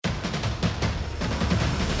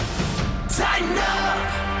Tighten up.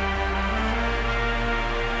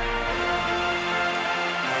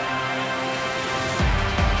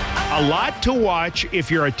 A lot to watch if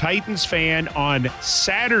you're a Titans fan on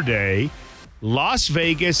Saturday. Las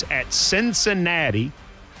Vegas at Cincinnati,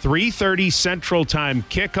 3:30 Central Time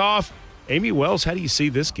kickoff. Amy Wells, how do you see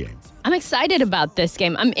this game? I'm excited about this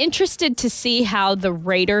game. I'm interested to see how the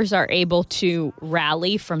Raiders are able to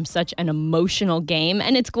rally from such an emotional game.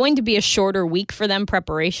 And it's going to be a shorter week for them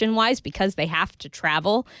preparation-wise because they have to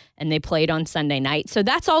travel and they played on Sunday night. So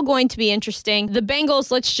that's all going to be interesting. The Bengals,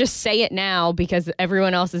 let's just say it now because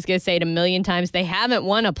everyone else is going to say it a million times. They haven't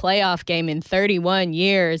won a playoff game in 31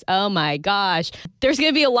 years. Oh my gosh. There's going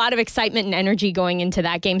to be a lot of excitement and energy going into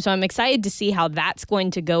that game. So I'm excited to see how that's going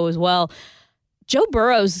to go as well. Joe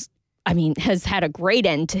Burrow's has had a great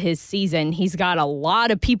end to his season. He's got a lot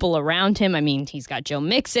of people around him. He's got Joe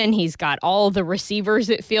Mixon. He's got all the receivers,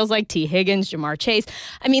 it feels like, T. Higgins, Jamar Chase.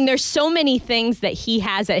 There's so many things that he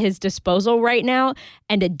has at his disposal right now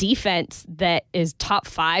and a defense that is top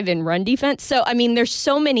 5 in run defense. So, there's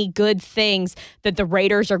so many good things that the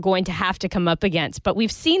Raiders are going to have to come up against. But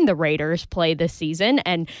we've seen the Raiders play this season,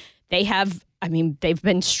 and they have they've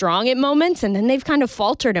been strong at moments, and then they've kind of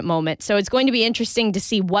faltered at moments. So it's going to be interesting to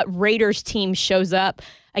see what Raiders team shows up,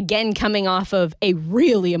 again, coming off of a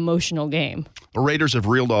really emotional game. The Raiders have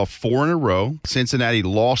reeled off 4 in a row. Cincinnati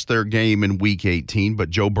lost their game in Week 18,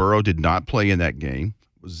 but Joe Burrow did not play in that game.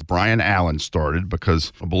 It was Brian Allen started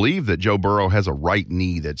because I believe that Joe Burrow has a right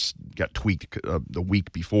knee that's got tweaked the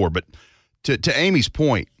week before. But to Amy's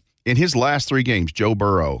point, in his last 3 games, Joe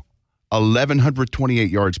Burrow, 1,128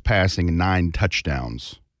 yards passing, 9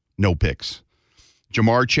 touchdowns, no picks.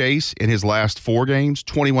 Jamar Chase, in his last 4 games,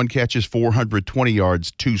 21 catches, 420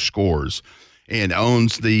 yards, 2 scores, and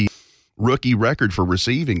owns the rookie record for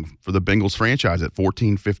receiving for the Bengals franchise at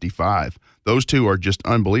 1,455. Those two are just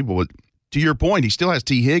unbelievable. But to your point, he still has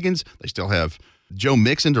T. Higgins. They still have Joe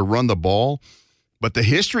Mixon to run the ball. But the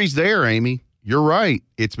history's there, Amy. You're right.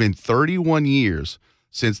 It's been 31 years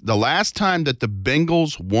since the last time that the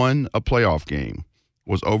Bengals won a playoff game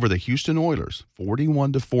was over the Houston Oilers,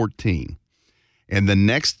 41-14. And the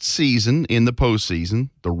next season in the postseason,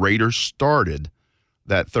 the Raiders started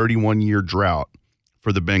that 31-year drought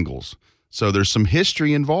for the Bengals. So there's some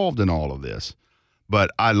history involved in all of this.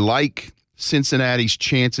 But I like Cincinnati's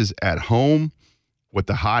chances at home with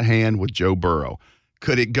the hot hand with Joe Burrow.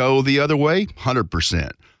 Could it go the other way?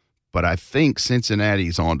 100%. But I think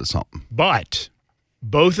Cincinnati's onto something. But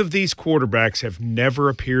both of these quarterbacks have never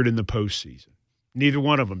appeared in the postseason. Neither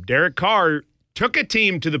one of them. Derek Carr took a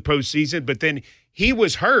team to the postseason, but then he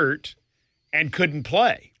was hurt and couldn't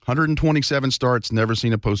play. 127 starts, never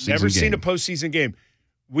seen a postseason game. Never seen a postseason game.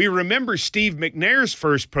 We remember Steve McNair's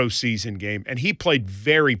first postseason game, and he played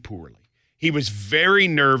very poorly. He was very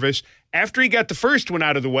nervous. After he got the first one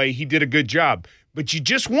out of the way, he did a good job. But you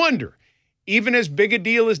just wonder, even as big a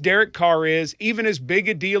deal as Derek Carr is, even as big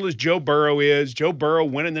a deal as Joe Burrow is, Joe Burrow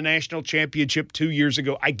winning the national championship 2 years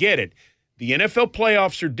ago, I get it. The NFL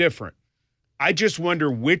playoffs are different. I just wonder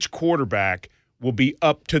which quarterback will be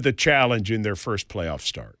up to the challenge in their first playoff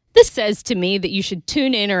start. This says to me that you should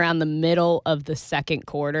tune in around the middle of the second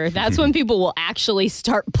quarter. That's when people will actually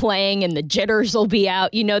start playing and the jitters will be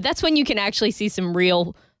out. That's when you can actually see some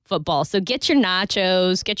real football. So get your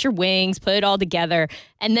nachos, get your wings, put it all together,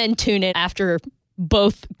 and then tune in after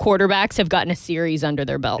both quarterbacks have gotten a series under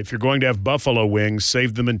their belt. If you're going to have Buffalo wings,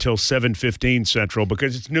 save them until 7:15 Central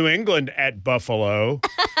because it's New England at Buffalo.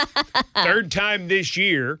 Third time this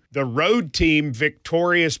year. The road team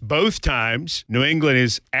victorious both times. New England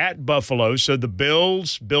is at Buffalo, so the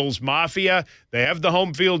Bills Mafia, they have the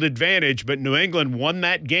home field advantage, but New England won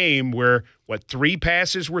that game where, 3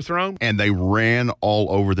 passes were thrown? And they ran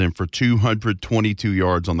all over them for 222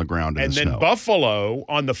 yards on the ground in the snow. And then Buffalo,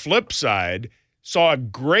 on the flip side, saw a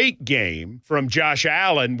great game from Josh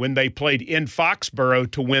Allen when they played in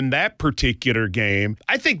Foxborough to win that particular game.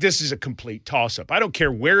 I think this is a complete toss-up. I don't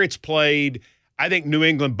care where it's played. I think New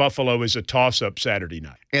England-Buffalo is a toss-up Saturday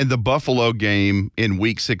night. And the Buffalo game in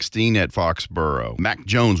Week 16 at Foxborough, Mac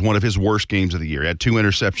Jones, one of his worst games of the year, had 2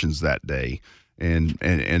 interceptions that day.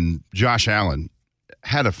 And Josh Allen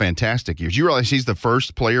had a fantastic year. Do you realize he's the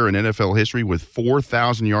first player in NFL history with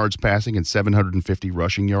 4,000 yards passing and 750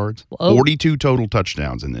 rushing yards? Whoa. 42 total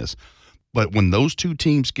touchdowns in this. But when those two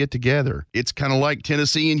teams get together, it's kind of like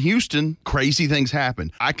Tennessee and Houston. Crazy things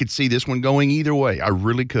happen. I could see this one going either way. I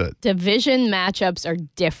really could. Division matchups are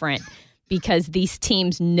different because these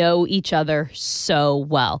teams know each other so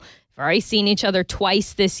well. We've already seen each other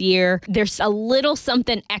twice this year. There's a little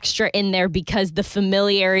something extra in there because the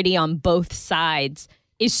familiarity on both sides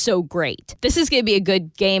is so great. This is going to be a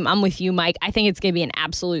good game. I'm with you, Mike. I think it's going to be an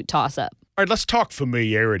absolute toss-up. All right, let's talk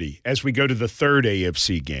familiarity as we go to the third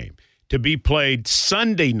AFC game to be played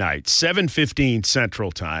Sunday night, 7:15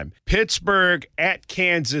 Central Time. Pittsburgh at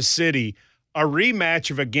Kansas City, a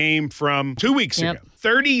rematch of a game from 2 weeks ago.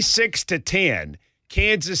 36-10,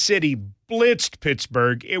 Kansas City blitzed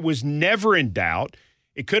Pittsburgh. It was never in doubt.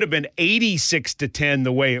 It could have been 86-10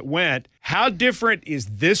 the way it went. How different is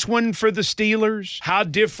this one for the Steelers? How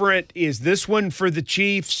different is this one for the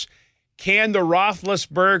Chiefs? Can the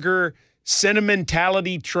Roethlisberger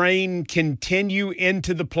sentimentality train continue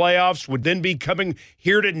into the playoffs? Would then be coming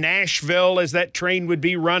here to Nashville as that train would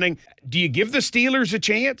be running. Do you give the Steelers a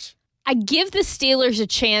chance? I give the Steelers a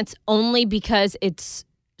chance only because it's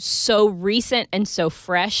so recent and so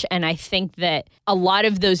fresh, and I think that a lot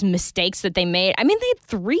of those mistakes that they made, I mean, they had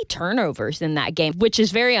 3 turnovers in that game, which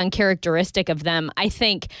is very uncharacteristic of them. I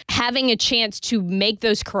think having a chance to make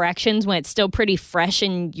those corrections when it's still pretty fresh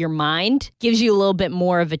in your mind gives you a little bit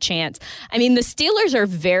more of a chance. I mean, the Steelers are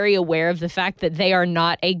very aware of the fact that they are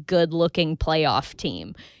not a good-looking playoff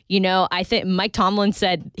team. You know, I think Mike Tomlin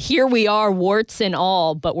said, here we are, warts and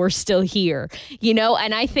all, but we're still here. You know,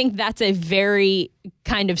 and I think that's a very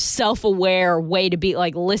kind of self-aware way to be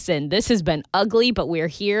like, listen, this has been ugly, but we're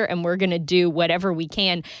here and we're going to do whatever we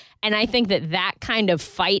can. And I think that that kind of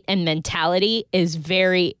fight and mentality is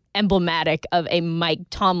very emblematic of a Mike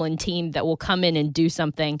Tomlin team that will come in and do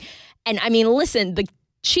something. And I mean, listen, the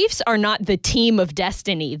Chiefs are not the team of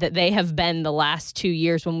destiny that they have been the last 2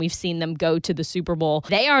 years when we've seen them go to the Super Bowl.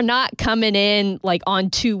 They are not coming in like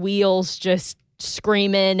on 2 wheels, just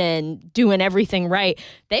screaming and doing everything right.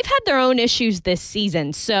 They've had their own issues this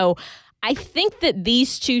season. So I think that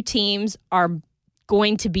these two teams are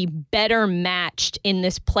going to be better matched in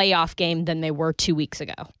this playoff game than they were 2 weeks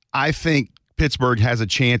ago. I think Pittsburgh has a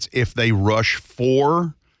chance if they rush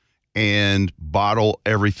 4 and bottle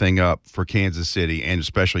everything up for Kansas City, and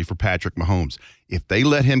especially for Patrick Mahomes. If they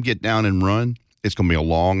let him get down and run, it's going to be a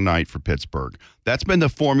long night for Pittsburgh. That's been the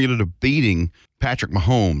formula to beating Patrick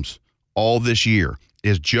Mahomes all this year,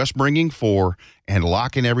 is just bringing 4 and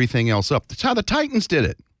locking everything else up. That's how the Titans did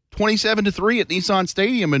it, 27-3 at Nissan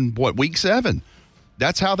Stadium in, week 7.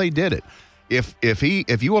 That's how they did it.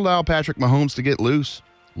 If you allow Patrick Mahomes to get loose,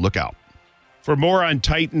 look out. For more on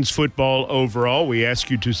Titans football overall, we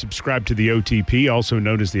ask you to subscribe to the OTP, also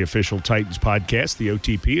known as the official Titans podcast. The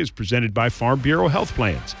OTP is presented by Farm Bureau Health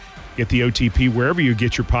Plans. Get the OTP wherever you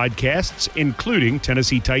get your podcasts, including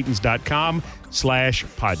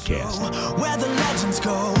TennesseeTitans.com/podcast. Where the legends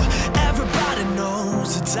go, everybody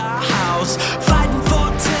knows it's our house. Fighting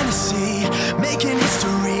for Tennessee, making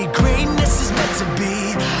history. Greatness is meant to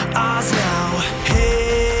be ours now.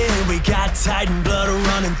 Hey, we got Titan blood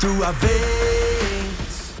running through our veins.